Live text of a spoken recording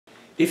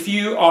If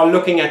you are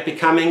looking at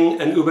becoming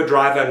an Uber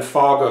driver in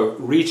Fargo,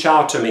 reach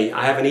out to me.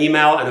 I have an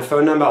email and a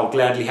phone number. I'll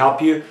gladly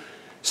help you.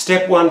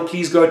 Step 1,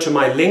 please go to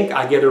my link.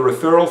 I get a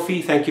referral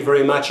fee. Thank you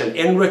very much. And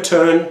in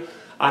return,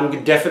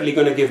 I'm definitely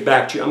going to give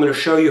back to you. I'm going to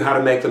show you how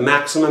to make the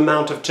maximum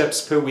amount of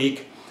tips per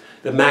week,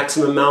 the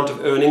maximum amount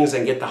of earnings,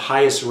 and get the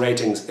highest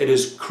ratings. It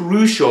is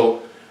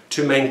crucial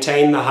to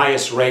maintain the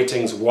highest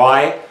ratings.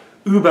 Why?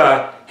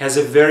 Uber has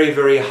a very,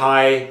 very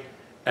high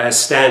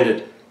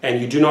standard, and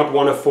you do not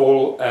want to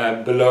fall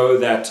below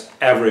that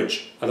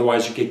average.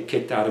 Otherwise, you get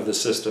kicked out of the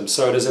system.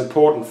 So it is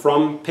important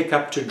from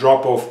pickup to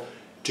drop-off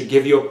to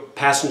give your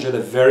passenger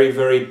the very,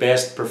 very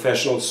best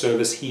professional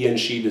service he and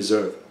she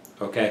deserve.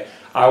 Okay,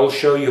 I will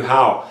show you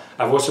how.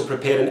 I've also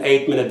prepared an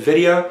 8-minute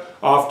video.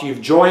 After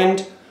you've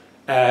joined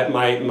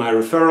my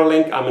referral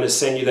link, I'm going to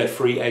send you that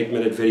free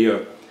 8-minute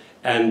video.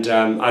 And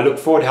I look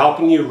forward to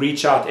helping you.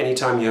 Reach out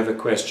anytime you have a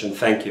question.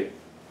 Thank you.